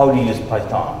 how to use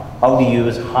Python, how to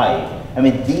use Hive. I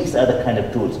mean, these are the kind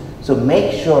of tools. So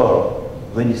make sure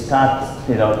when you start,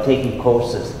 taking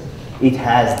courses, it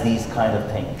has these kind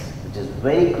of things, which is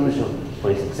very crucial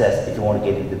for your success if you want to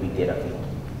get into the big data field.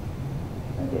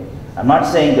 Okay. I'm not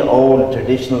saying the old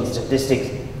traditional statistics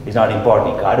is not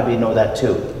important. You got to know that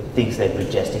too. Things like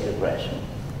logistic regression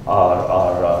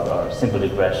or simple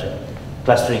regression,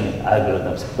 clustering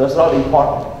algorithms. Those are all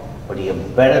important, but you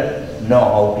better know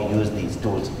how to use these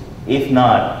tools. If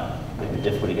not, it will be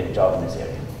difficult to get a job in this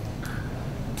area.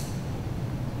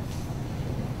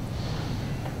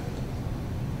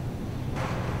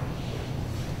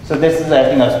 So this is, I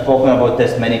think I've spoken about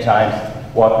this many times,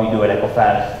 what we do at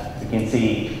Equifax. You can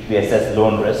see we assess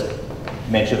loan risk,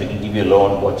 make sure we can give you a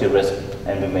loan, what's your risk,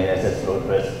 and we may assess loan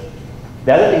risk.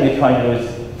 The other thing we're trying to do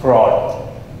is fraud.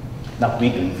 Not we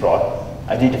doing fraud,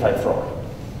 identify fraud.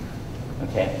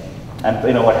 Okay?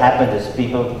 And what happens is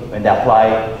people, when they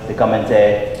apply, they come and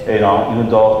say, even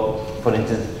though, for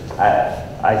instance,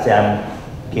 I say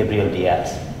I'm Gabriel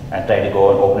Diaz, and try to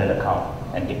go and open an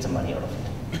account and get some money out of it.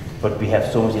 But we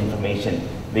have so much information,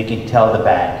 we can tell the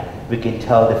bank, we can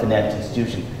tell the financial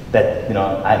institution that,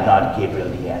 I'm not Gabriel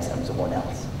Diaz, I'm someone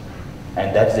else.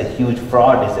 And that's a huge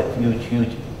fraud, it's a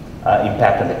huge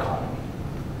impact on the economy.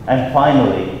 And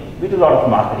finally, we do a lot of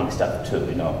marketing stuff too,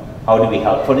 How do we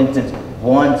help? For instance,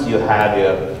 once you have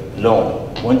your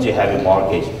loan, once you have your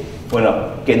mortgage,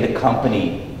 can the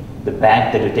company, the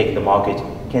bank that you're taking the mortgage,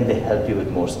 can they help you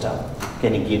with more stuff?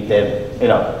 Can you give them,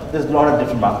 there's a lot of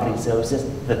different marketing services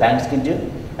the banks can do,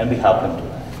 and we help them do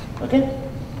that, okay?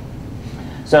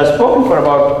 So I've spoken for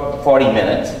about 40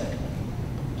 minutes.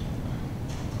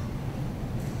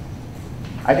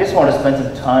 I just want to spend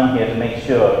some time here to make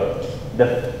sure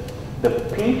that the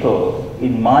people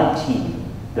in my team,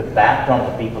 the background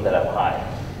of the people that I've hired.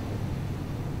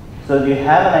 So that you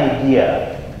have an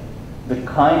idea the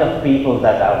kind of people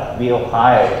that we have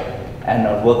hired and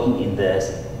are working in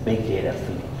this big data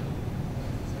field.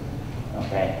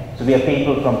 Okay, so we have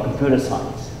people from computer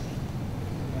science,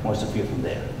 most of you from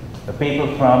there. The people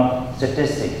from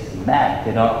statistics, math,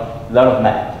 a lot of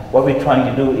math. What we're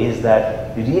trying to do is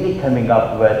that we're really coming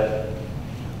up with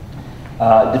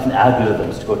different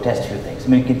algorithms to go test a few things. I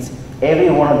mean, you can see every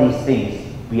one of these things,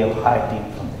 we have hired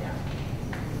people from there.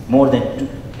 More than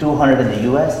 200 in the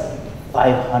US,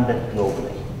 500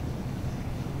 globally.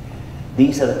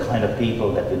 These are the kind of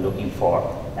people that we're looking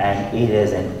for, and it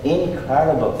is an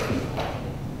incredible field.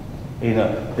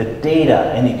 The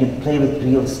data, and you can play with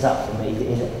real stuff. I mean,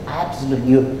 it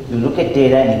absolutely, you look at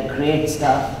data and you create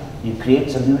stuff, you create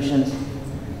solutions.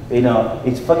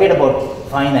 It's forget about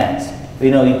finance.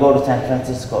 You go to San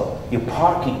Francisco, your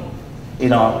parking,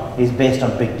 is based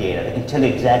on big data. They can tell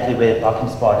you exactly where the parking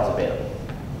spot is available.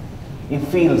 It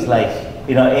feels like,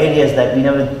 areas that we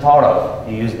never thought of,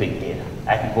 you use big data.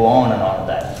 I can go on and on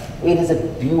that. It is a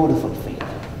beautiful field.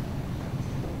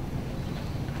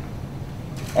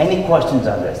 Any questions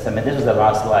on this? I mean, this is the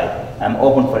last slide. I'm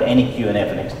open for any Q&A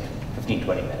for the next 15,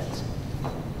 20 minutes.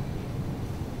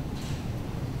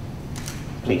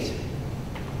 Please.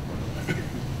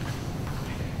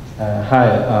 Hi.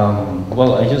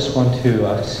 Well, I just want to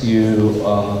ask you,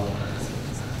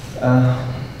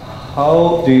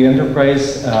 how do you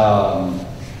enterprise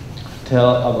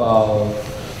tell about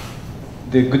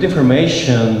the good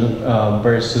information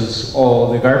versus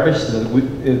all the garbage that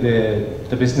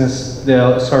the business, the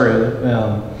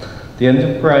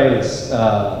enterprise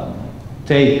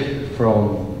take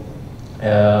from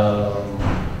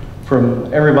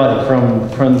everybody,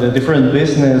 from the different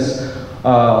business,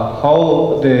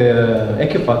 how the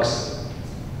Equifax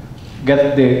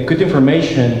get the good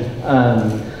information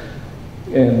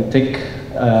and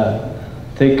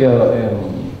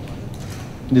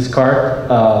discard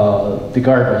the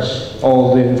garbage,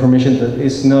 all the information that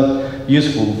is not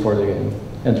useful for the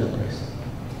enterprise.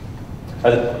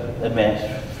 Let me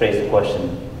phrase the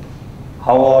question.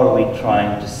 How are we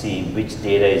trying to see which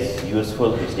data is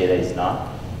useful, which data is not?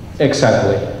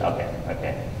 Exactly.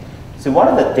 Okay. So one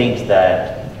of the things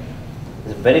that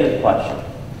is a very good question.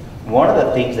 One of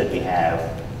the things that we have,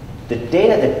 the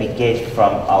data that we get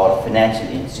from our financial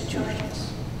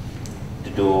institutions to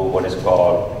do what is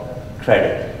called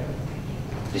credit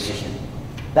decision,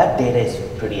 that data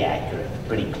is pretty accurate,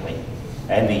 pretty clean.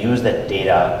 And we use that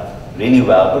data really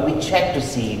well, but we check to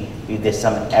see if there's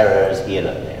some errors here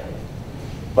and there.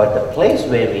 But the place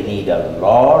where we need a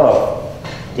lot of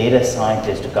data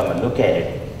scientists to come and look at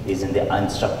it is in the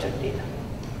unstructured data.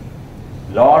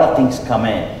 A lot of things come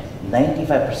in,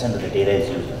 95% of the data is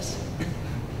useless.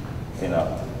 You know,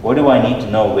 what do I need to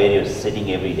know where you're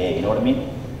sitting every day? You know what I mean?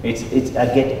 I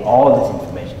get all this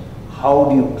information. How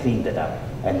do you clean that up?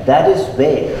 And that is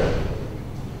where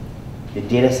the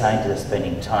data scientists are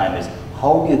spending time, is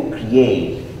how do you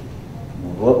create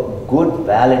good,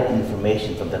 valid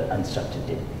information from that unstructured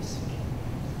database?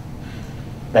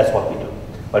 That's what we do.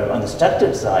 But on the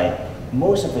structured side,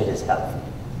 most of it is helpful.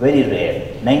 Very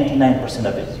rare. 99%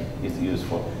 of it is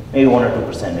useful. Maybe 1 or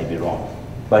 2% may be wrong.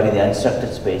 But in the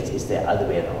unstructured space, it's the other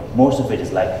way around. Most of it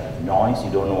is like noise.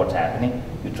 You don't know what's happening.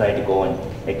 You try to go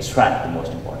and extract the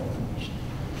most important information.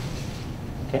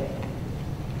 Okay?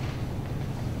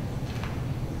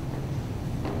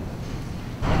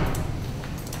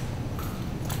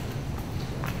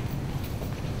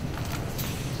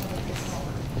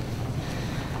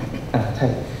 Hi.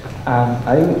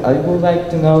 I would like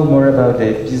to know more about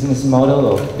the business model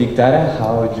of big data,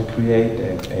 how you create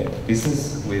a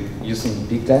business with using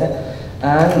big data,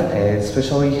 and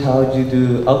especially how you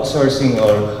do outsourcing,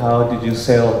 or how did you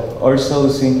sell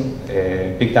outsourcing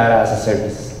big data as a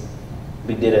service?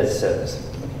 Big data as a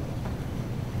service.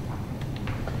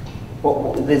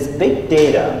 Well, this big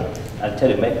data, I'll tell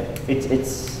you,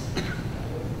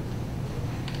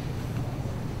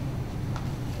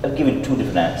 I'll give you two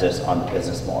different answers on the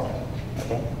business model.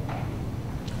 Okay?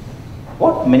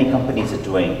 What many companies are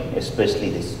doing, especially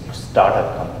these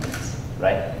startup companies,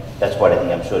 right? That's what I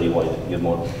think, I'm sure you're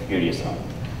more curious on.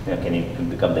 You know, can you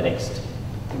become the next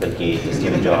Bill Gates or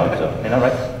Steve Jobs, or, you know,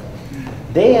 right?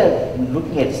 They are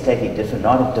looking at it slightly different,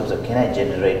 not in terms of can I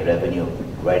generate revenue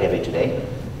right away today.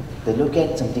 They look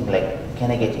at something like,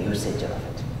 can I get usage out of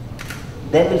it?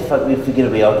 Then we'll figure a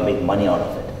way out to make money out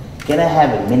of it. Can I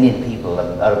have 1 million people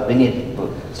or 1 billion people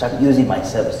start using my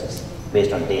services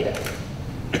based on data?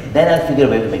 Then I'll figure a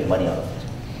way to make money out of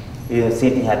it. You know,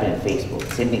 same thing happening in Facebook,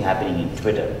 same thing happening in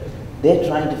Twitter. They're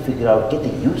trying to figure out, get the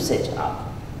usage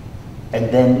up, and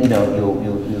then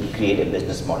you create a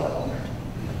business model around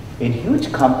it. In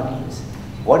huge companies,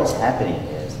 what is happening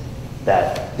is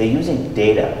that they're using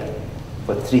data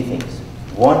for 3 things.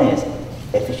 One is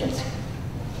efficiency.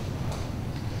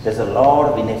 There's a lot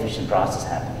of inefficient process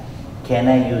happening. Can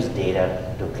I use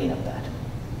data to clean up that?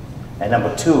 And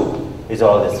number 2 is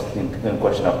all this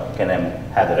question of, can I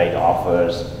have the right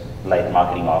offers, like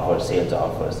marketing offers, sales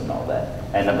offers, and all that.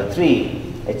 And number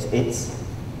 3, it's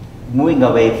moving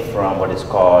away from what is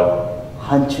called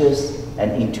hunches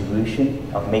and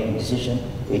intuition of making decision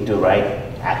into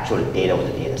actual data, what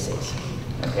the data says.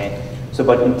 Okay? So,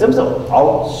 but in terms of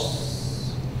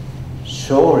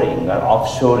shoring or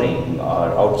offshoring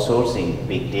or outsourcing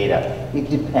big data, it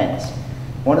depends.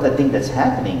 One of the things that's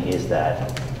happening is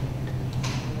that,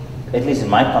 at least in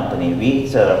my company, we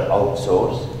sort of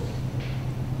outsource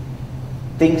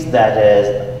things that is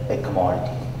a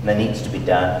commodity that needs to be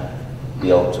done, we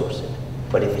outsource it.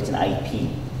 But if it's an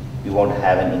IP, we want to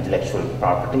have an intellectual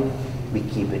property, we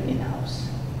keep it in-house.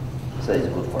 So it's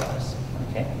good for us.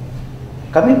 Okay?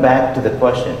 Coming back to the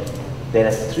question, there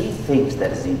are 3 things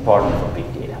that is important for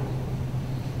big data.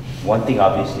 One thing,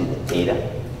 obviously, the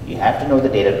data. You have to know the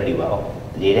data pretty well.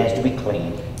 The data has to be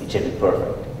clean. It should be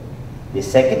perfect. The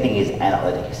second thing is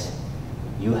analytics.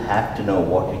 You have to know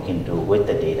what we can do with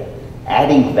the data.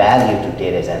 Adding value to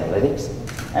data is analytics.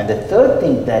 And the third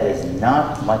thing that is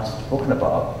not much spoken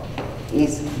about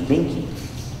is linking.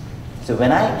 So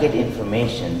when I get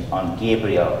information on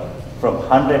Gabriel from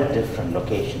 100 different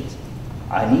locations,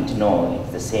 I need to know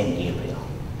it's the same area.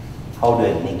 How do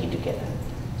I link it together?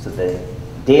 So the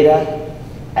data,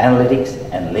 analytics,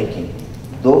 and linking,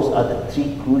 those are the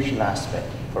three crucial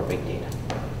aspects for big data.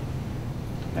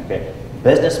 Okay,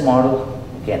 business model,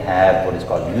 you can have what is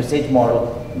called usage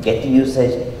model, get the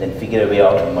usage, then figure a way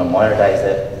out and monetize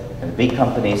it. And the big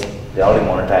companies, they're already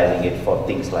monetizing it for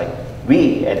things like,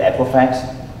 we at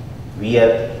Equifax, we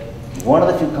are one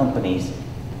of the few companies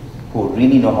who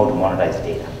really know how to monetize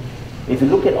data. If you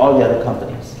look at all the other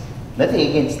companies, nothing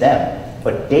against them,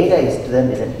 but data is to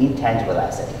them is an intangible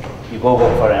asset. You go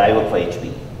work for, and I work for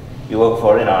HP. You work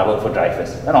for, I work for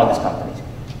Dreyfus, and all these companies.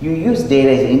 You use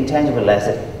data as an intangible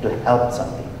asset to help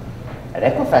something. At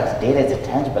Equifax, data is a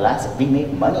tangible asset. We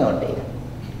make money on data.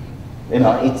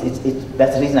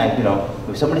 That's the reason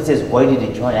if somebody says, why did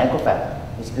you join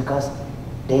Equifax? It's because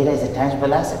data is a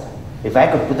tangible asset. If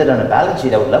I could put that on a balance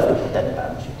sheet, I would love to put that in a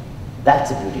balance sheet.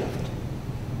 That's the beauty of it.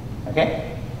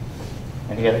 Okay?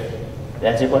 Any other? Did I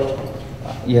answer your question?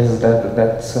 Yes,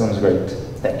 that sounds great.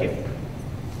 Thank you.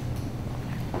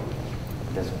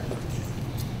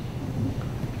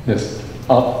 Yes.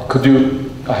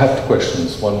 I have two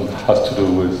questions. One has to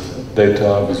do with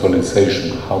data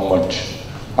visualization. How much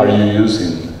are you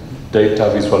using data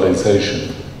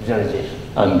visualization? Visualization.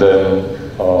 And then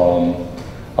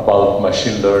about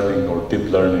machine learning or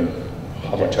deep learning,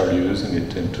 how much are you using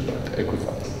it into that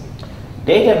Equifax?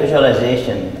 Data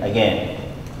visualization, again,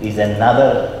 is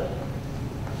another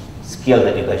skill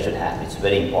that you guys should have. It's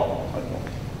very important. Okay?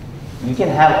 You can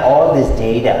have all this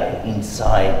data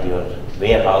inside your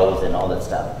warehouse and all that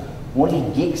stuff.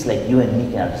 Only geeks like you and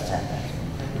me can understand that.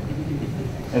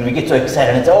 And we get so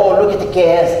excited and say, oh, look at the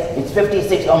KS, it's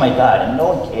 56, oh my God, and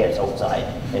no one cares outside,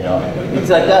 It's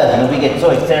like us, we get so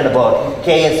excited about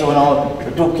KS,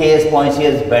 2 KS points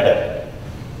here is better.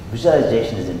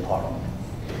 Visualization is important.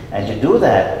 And to do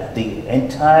that, the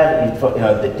entire,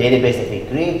 the database that we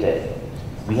created,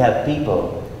 we have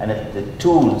people and the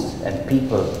tools and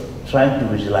people trying to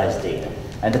visualize data.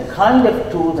 And the kind of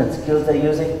tools and skills they're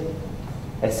using,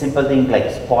 a simple thing like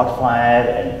Spotfire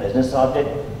and Business Object,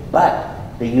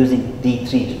 but they're using D3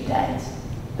 to dance.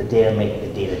 The data make the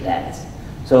data dance.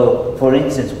 So, for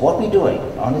instance, what we're doing,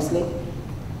 honestly,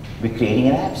 we're creating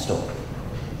an app store.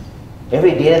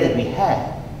 Every data that we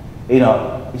have,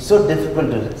 it's so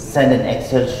difficult to send an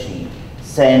Excel sheet,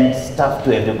 send stuff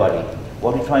to everybody.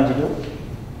 What we're trying to do,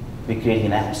 we're creating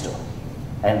an app store.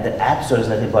 And the app store is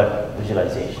nothing but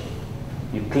visualization.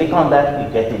 You click on that,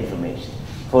 you get the information.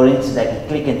 For instance, I can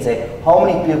click and say, how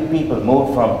many people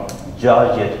moved from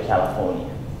Georgia to California?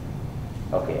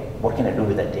 Okay, what can I do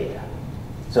with that data?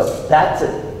 So that's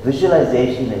it.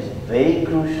 Visualization is very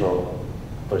crucial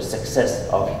for success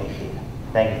of big data.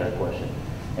 Thank you for the question.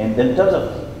 And in terms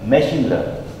of machine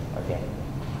learning, okay.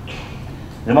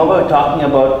 Remember we're talking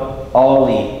about all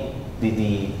the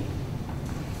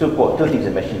two things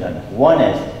in machine learning. One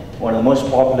is, one of the most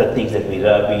popular things that we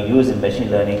use in machine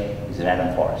learning is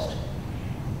random forest.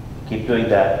 Keep doing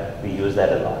that, we use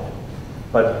that a lot.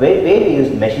 But where we use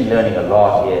machine learning a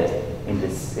lot is in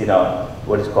this,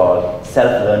 what is called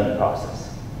self-learning process.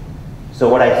 So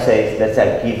what I say is, let's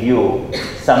say I give you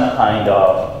some kind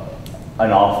of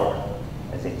an offer,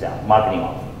 as an example, marketing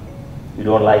offer. You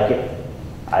don't like it,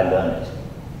 I learn it.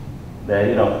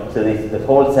 So the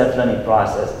whole self-learning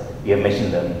process, we have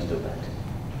machine learning to do that.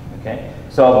 Okay?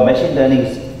 So machine learning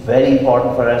is very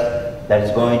important for us. That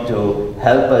is going to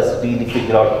help us really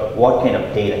figure out what kind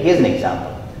of data. Here's an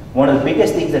example. One of the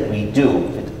biggest things that we do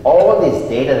with all this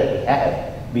data that we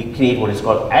have, we create what is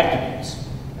called attributes.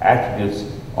 Attributes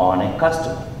on a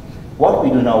customer. What we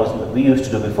do now is, what we used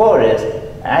to do before is,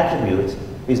 attributes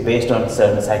is based on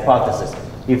certain hypothesis.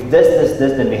 If this,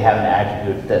 then we have an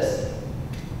attribute this.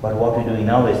 But what we're doing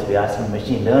now is we're asking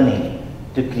machine learning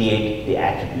to create the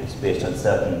attributes based on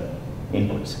certain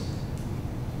inputs.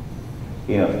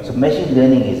 So machine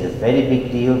learning is a very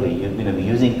big deal. We're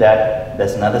using that.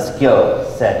 That's another skill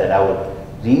set that I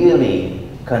would really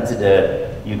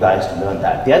consider you guys to learn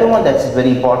that. The other one that's very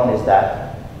important is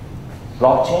that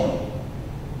blockchain.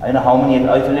 I don't know how many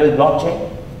are you familiar with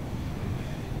blockchain?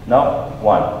 No?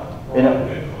 One.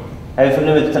 Are you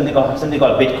familiar with something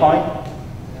called Bitcoin?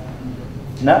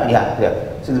 No?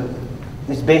 Yeah. So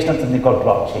it's based on something called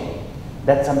blockchain.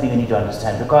 That's something you need to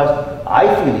understand, because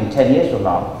I feel in 10 years from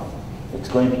now, it's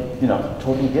going to be,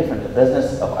 totally different. The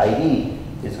business of ID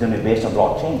is going to be based on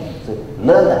blockchain. So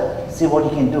learn that. See what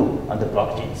you can do on the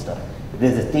blockchain stuff. If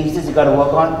there's a thesis you got to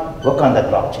work on that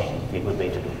blockchain. It'd be a good way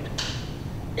to do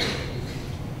it.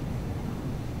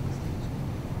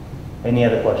 Any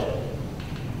other question?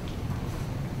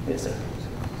 Yes, sir.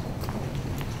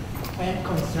 I am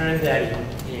concerned that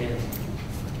in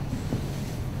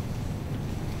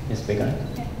speak on it?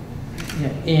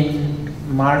 Yeah.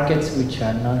 In markets which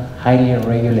are not highly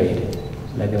regulated,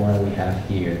 like the one we have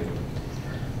here,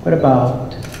 what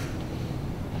about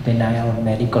denial of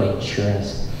medical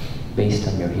insurance based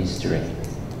on your history?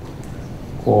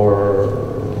 Or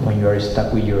when you're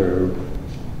stuck with your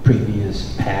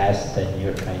previous past and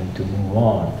you're trying to move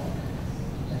on?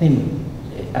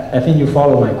 I think you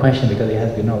follow my question because there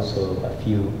has been also a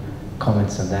few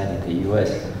comments on that in the US.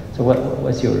 So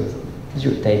what's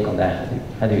your take on that?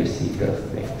 How do you see those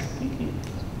things?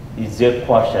 Is your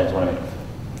question, I just want to,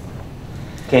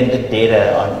 can the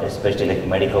data on, especially like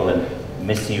medical and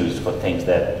misused for things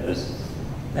that was...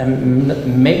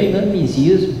 Maybe not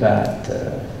misused, but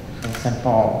for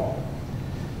example,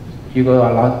 you go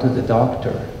a lot to the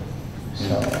doctor.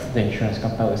 So the insurance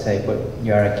company will say, but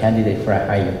you are a candidate for a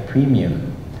higher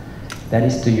premium. That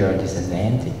is to your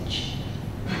disadvantage.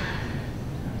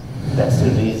 That's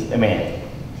the reason. I mean,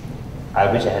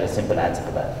 I wish I had a simple answer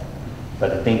for that.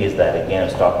 But the thing is that, again, I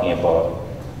was talking about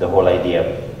the whole idea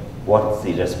of what's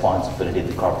the responsibility of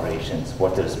the corporations,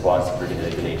 what's the responsibility of the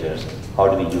regulators, how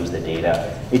do we use the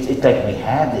data. It's like we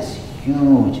have this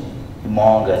huge,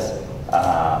 humongous,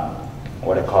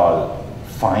 what I call,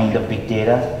 find of big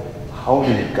data. How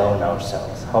do we govern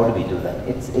ourselves? How do we do that?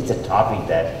 It's a topic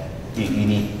that you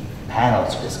need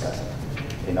panels to discuss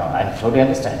it. You know, I totally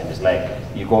understand. It's like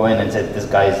you go in and say, this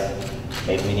guy's,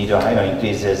 maybe we need to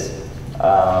increase his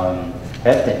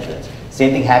health insurance.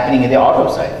 Same thing happening in the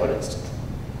auto side, for instance.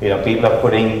 You know, people are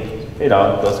putting,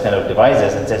 those kind of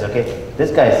devices and says, okay,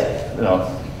 this guy's,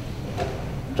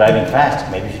 driving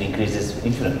fast, maybe we should increase his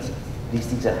insurance. These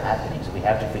things are happening, so we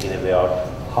have to figure a way out,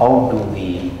 how do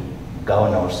we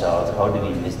govern ourselves, how do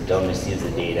we don't misuse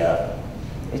the data?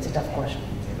 It's a tough question.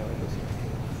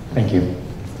 Thank you.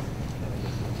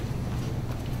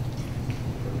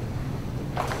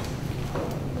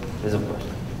 There's a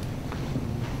question.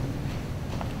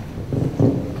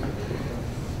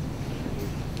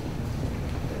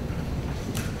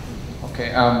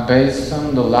 Okay, based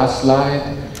on the last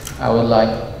slide, I would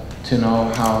like to know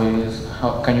how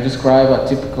can you describe a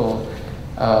typical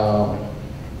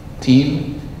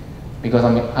team? Because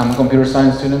I'm a computer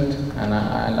science student and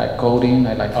I like coding,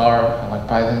 I like R, I like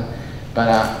Python, but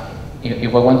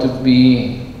if I want to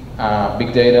be a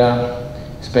big data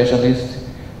specialist,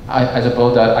 I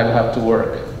suppose that I will have to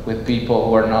work with people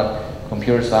who are not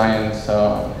computer science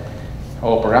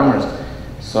or programmers.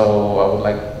 So I would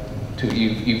like to,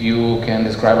 if you can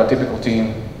describe a typical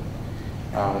team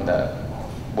that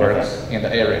works in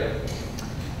the area.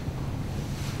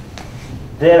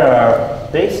 There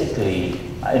are basically,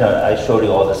 I showed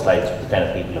you all the slides of the kind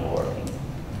of people who are working.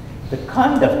 The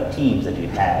kind of teams that you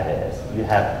have is, you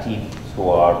have teams who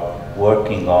are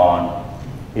working on,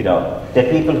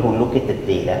 they're people who look at the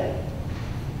data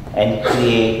and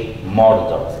create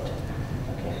models out of it.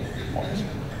 Okay? Models.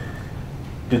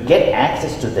 To get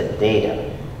access to the data,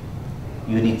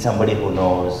 you need somebody who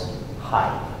knows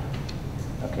high.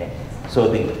 Okay? So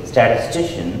the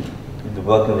statistician will be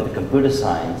working with the computer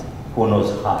science who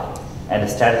knows high. And the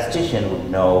statistician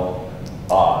would know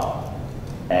R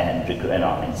and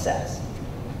SAS.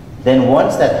 Then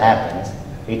once that happens,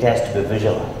 it has to be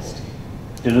visualized.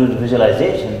 To do the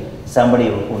visualization, somebody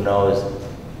who knows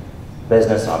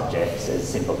business objects is a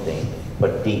simple thing,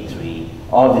 but D3,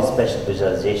 all these special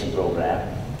visualization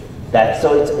program.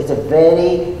 So it's a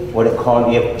very, what I call,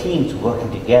 we have teams working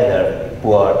together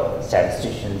who are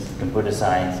statisticians, computer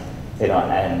science,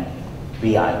 and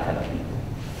BI kind of people.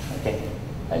 Okay?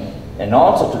 And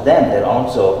also to them, there are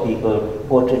also people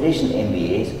who are traditional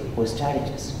MBAs who are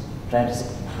strategists, trying to say,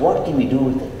 what can we do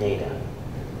with the data?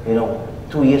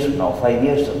 2 years from now, 5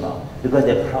 years from now, because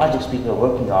there are projects people are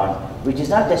working on, which is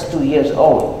not just 2 years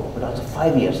old, but also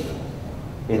 5 years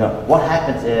from now. What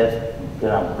happens if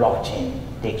blockchain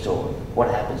takes over? What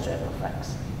happens to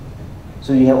Equifax?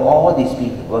 So you have all these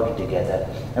people working together,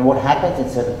 and what happens in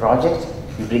certain projects,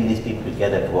 you bring these people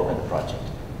together to work on the project.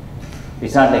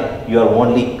 It's not like you're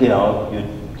only,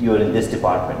 you're in this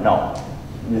department. No,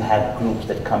 you have groups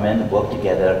that come in, work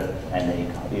together, and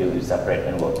then you separate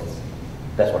and work.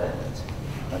 That's what happens.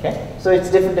 Okay? So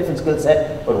it's different skill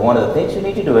set, but one of the things you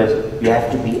need to do is you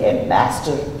have to be a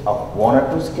master of one or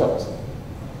two skills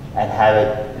and have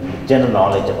a general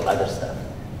knowledge of other stuff.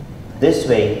 This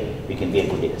way, you can be a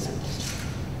good data scientist.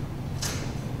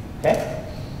 Okay?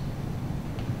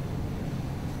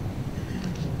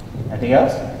 Anything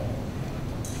else?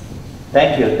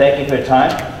 Thank you for your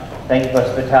time. Thank you for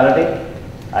hospitality.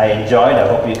 I enjoyed, I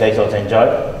hope you guys also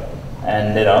enjoyed.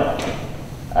 And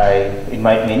I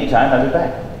invite me anytime, I'll be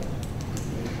back.